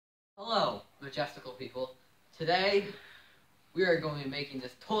Hello, majestical people. Today, we are going to be making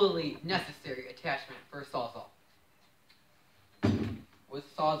this totally necessary attachment for a Sawzall. What's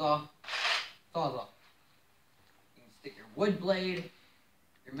a Sawzall? Sawzall. You can stick your wood blade,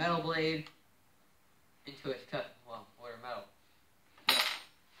 your metal blade, into it to cut, well, wood or metal.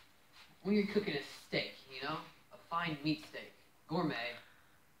 When you're cooking a steak, you know, a fine meat steak, gourmet,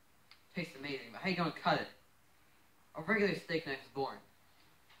 tastes amazing, but how you gonna cut it? A regular steak knife is boring.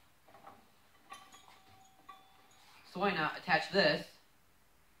 So why not attach this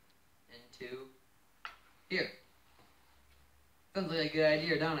into here? Sounds like a good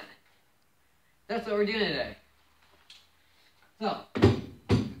idea, don't it? That's what we're doing today. So,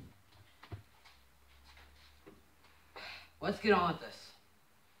 let's get on with this.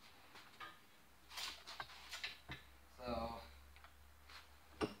 So,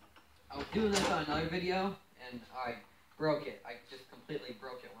 I was doing this on another video, and I broke it. I just completely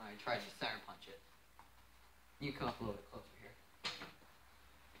broke it when I tried to center punch it. You come up a little bit closer here.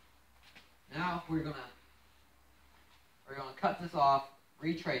 Now we're gonna cut this off,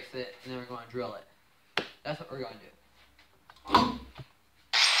 retrace it, and then we're gonna drill it. That's what we're gonna do.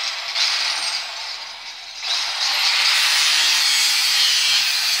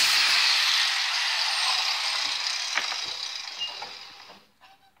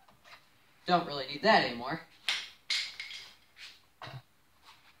 Don't really need that anymore.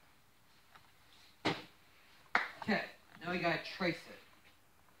 Okay, now we gotta trace it.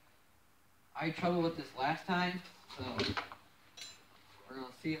 I had trouble with this last time, so we're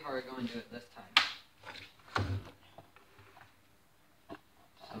gonna see how we're going to do it this time.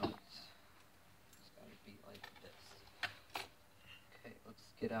 So it's gotta be like this. Okay, let's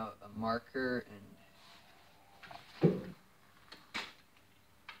get out a marker and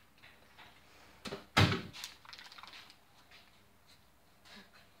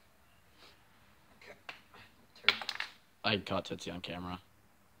I caught Tootsie on camera.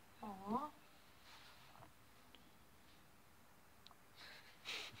 Aww.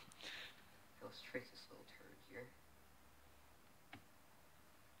 Let's trace this little turd here.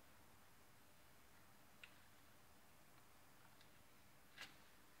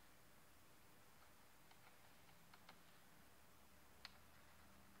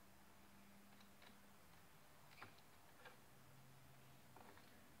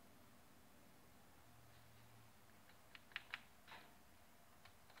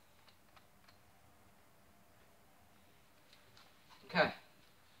 Okay.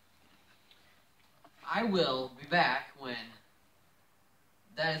 I will be back when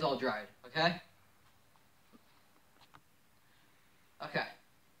that is all dried, okay? Okay.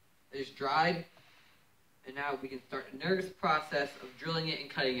 It's dried, and now we can start the nervous process of drilling it and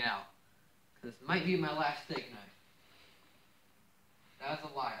cutting it out. This might be my last steak knife. That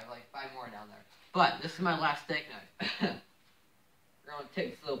was a lie. I have like 5 more down there. But this is my last steak knife. We're going to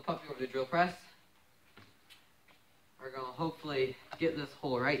take this little puppy over to the drill press. We're going to hopefully get this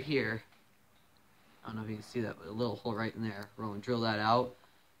hole right here. I don't know if you can see that, but a little hole right in there. We're going to drill that out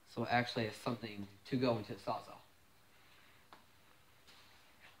so it actually has something to go into the Sawzall.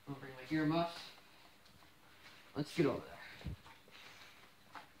 I'm going to bring my earmuffs. Let's get over there.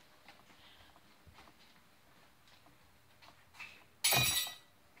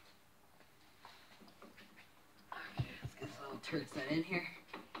 Okay, let's get this little turd set in here.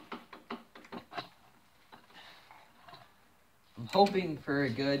 I'm hoping for a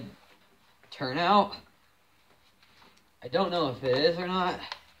good turnout. I don't know if it is or not.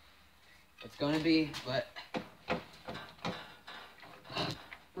 It's going to be, but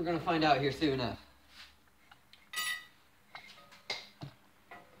we're going to find out here soon enough.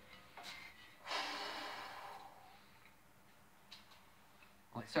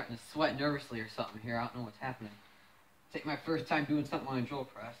 I'm like starting to sweat nervously or something here. I don't know what's happening. It's like my first time doing something on a drill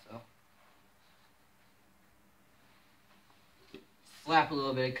press, so. Slap a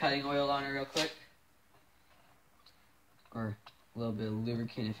little bit of cutting oil on it real quick. Or a little bit of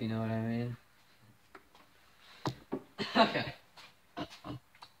lubricant, if you know what I mean. Okay.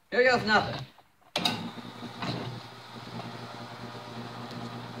 Here goes nothing.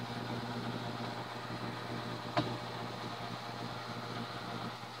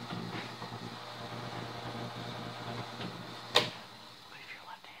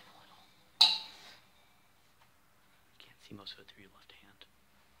 Most of it through your left hand.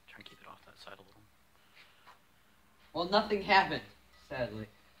 Try and keep it off that side a little. Well, nothing happened, sadly.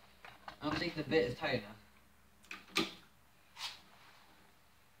 I don't think the bit is tight enough.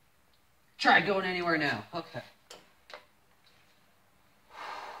 Try going anywhere now. Okay.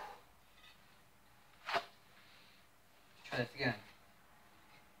 Try this again.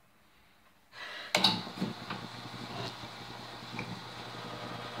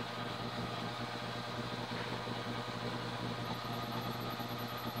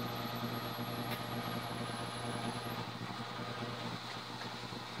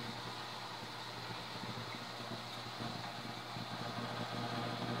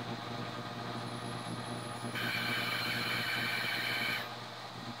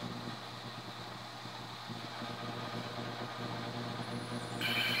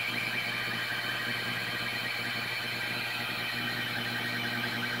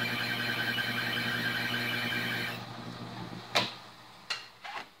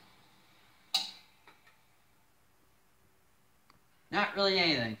 not really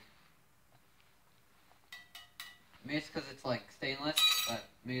anything. Maybe it's because it's like stainless, but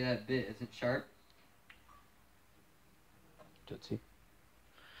maybe that bit isn't sharp. Tootsie.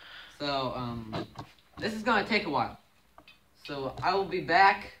 So, this is gonna take a while. So I will be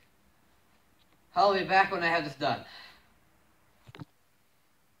back. I'll be back when I have this done.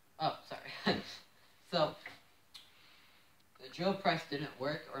 Oh, sorry. So, the drill press didn't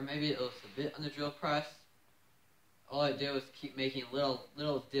work, or maybe it was a bit on the drill press. All I did was keep making little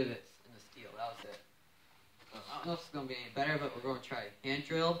divots in the steel. That was it. So I don't know if it's gonna be any better, but we're gonna try hand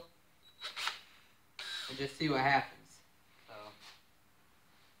drill and just see what happens. So.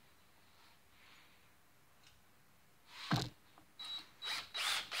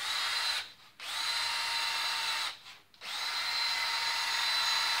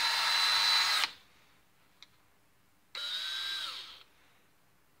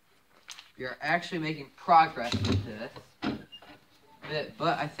 We are actually making progress with this bit,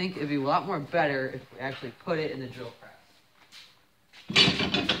 but I think it'd be a lot more better if we actually put it in the drill press.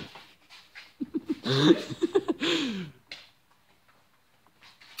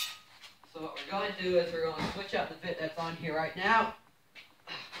 So what we're going to do is we're going to switch out the bit that's on here right now.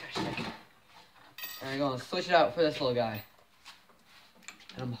 And we're going to switch it out for this little guy.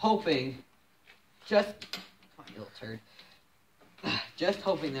 And I'm hoping, come on, you little turd. Just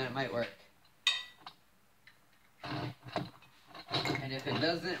hoping that it might work. And if it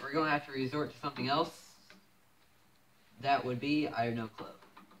doesn't, we're going to have to resort to something else. That would be, I have no clue.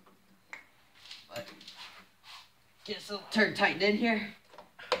 But get this little turd tightened in here.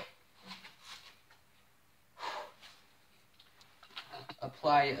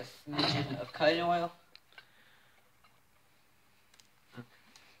 Apply a smidgen of cutting oil.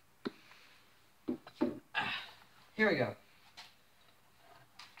 Here we go.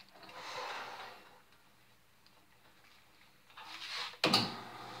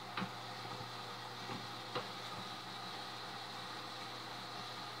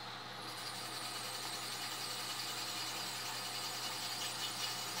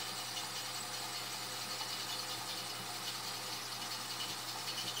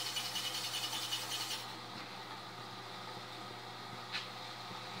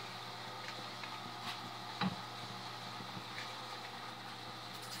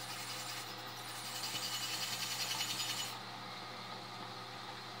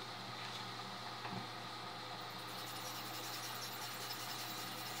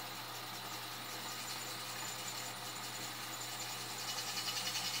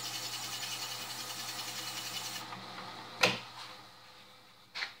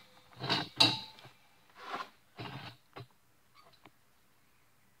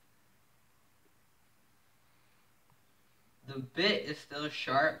 The bit is still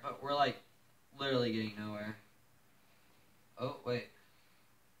sharp, but we're like literally getting nowhere. Oh, wait.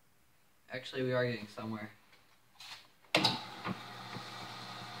 Actually, we are getting somewhere.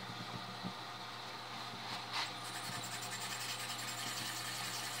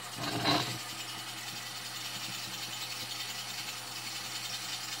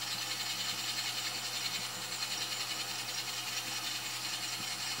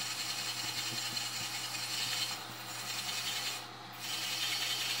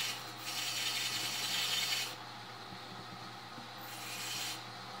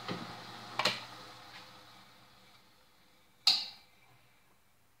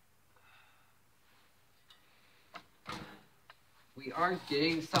 We aren't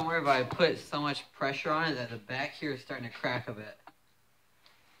getting somewhere, but I put so much pressure on it that the back here is starting to crack a bit.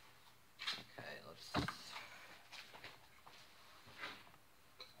 Okay, let's...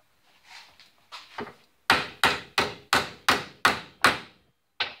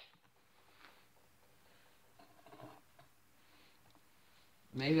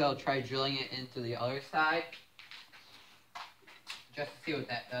 Maybe I'll try drilling it into the other side, just to see what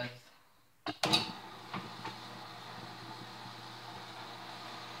that does.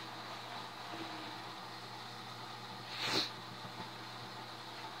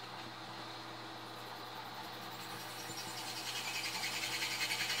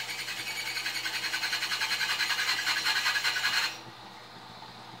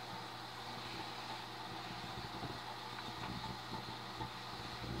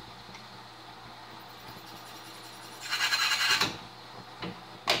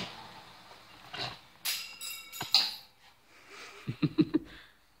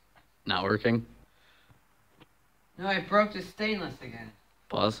 Not working? No, I broke the stainless again.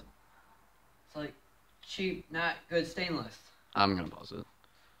 Pause. It's like cheap, not good stainless. I'm gonna pause it.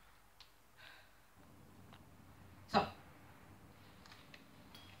 So,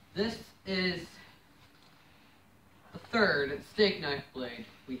 this is the third steak knife blade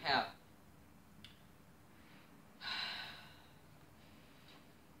we have.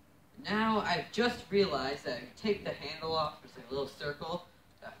 Now I've just realized that if you take the handle off, it's like a little circle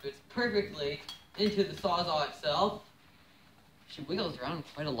that fits perfectly into the Sawzall itself. She wiggles around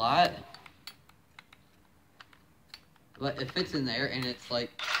quite a lot, but it fits in there, and it's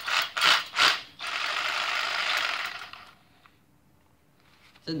like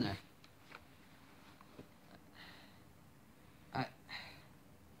it's in there.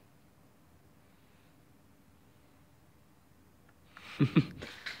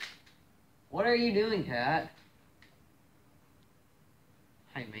 What are you doing, Cat?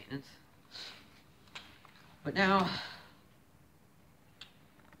 High maintenance. But now,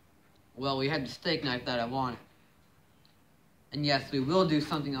 well, we had the steak knife that I wanted. And yes, we will do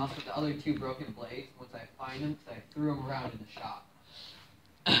something else with the other two broken blades once I find them, because I threw them around in the shop.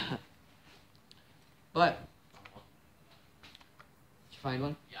 But, did you find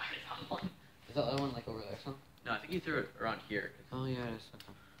one? Yeah, I found one. Is that the other one like over there or something? No, I think you threw it around here. Oh yeah, it is.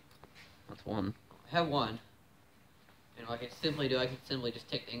 Okay. That's one. I have one. And what I can simply do, I can simply just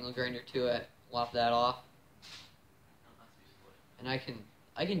take the angle grinder to it, lop that off. And I can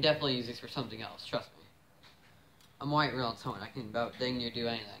definitely use these for something else, trust me. I'm white real tone, I can about dang near do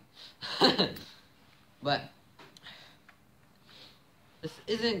anything. But this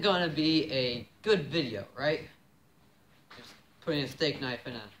isn't gonna be a good video, right? Just putting a steak knife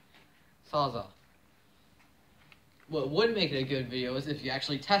in a Sawzall. What would make it a good video is if you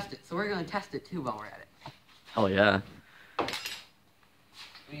actually test it. So we're gonna test it too while we're at it. Oh yeah.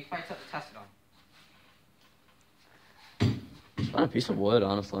 We need to find something to test it on. Find a piece of wood,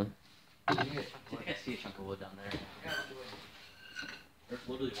 honestly. You get a chunk I of think wood. I see a chunk of wood down there. Yeah, let's do it. There's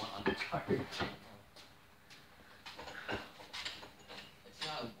literally one undercard. It's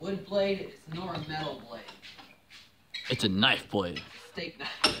not a wood blade, it's nor a metal blade. It's a knife blade. Steak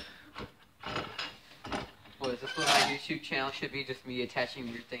knife. What, is this what my YouTube channel should be? Just me attaching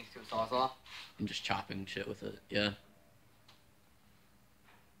weird things to a Sawzall? I'm just chopping shit with it. Yeah.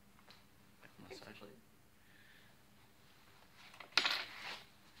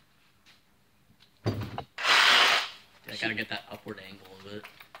 I gotta get that upward angle of it.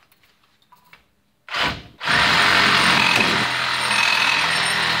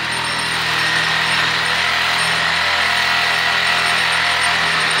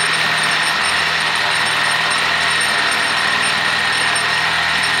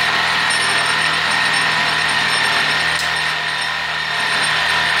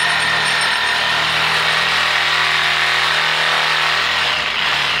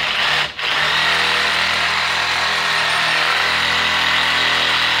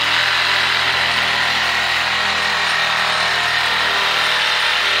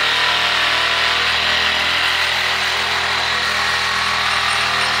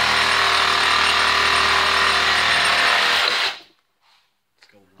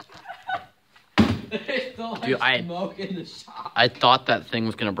 There's so much Dude, smoke in the shop. I thought that thing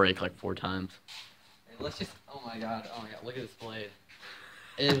was gonna break like 4 times. Hey, let's just, oh my god, look at this blade.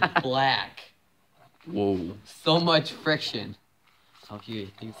 It is black. Whoa. So much friction. Oh, you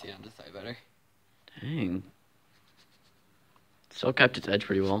can see it on this side better. Dang. Still kept its edge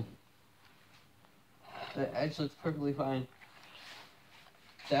pretty well. The edge looks perfectly fine.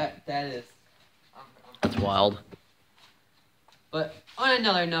 That is... That's wild. But on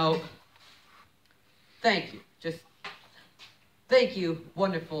another note, thank you. Just thank you,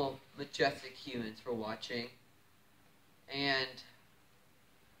 wonderful, majestic humans, for watching. And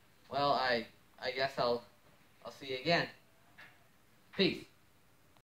well, I guess I'll see you again. Peace.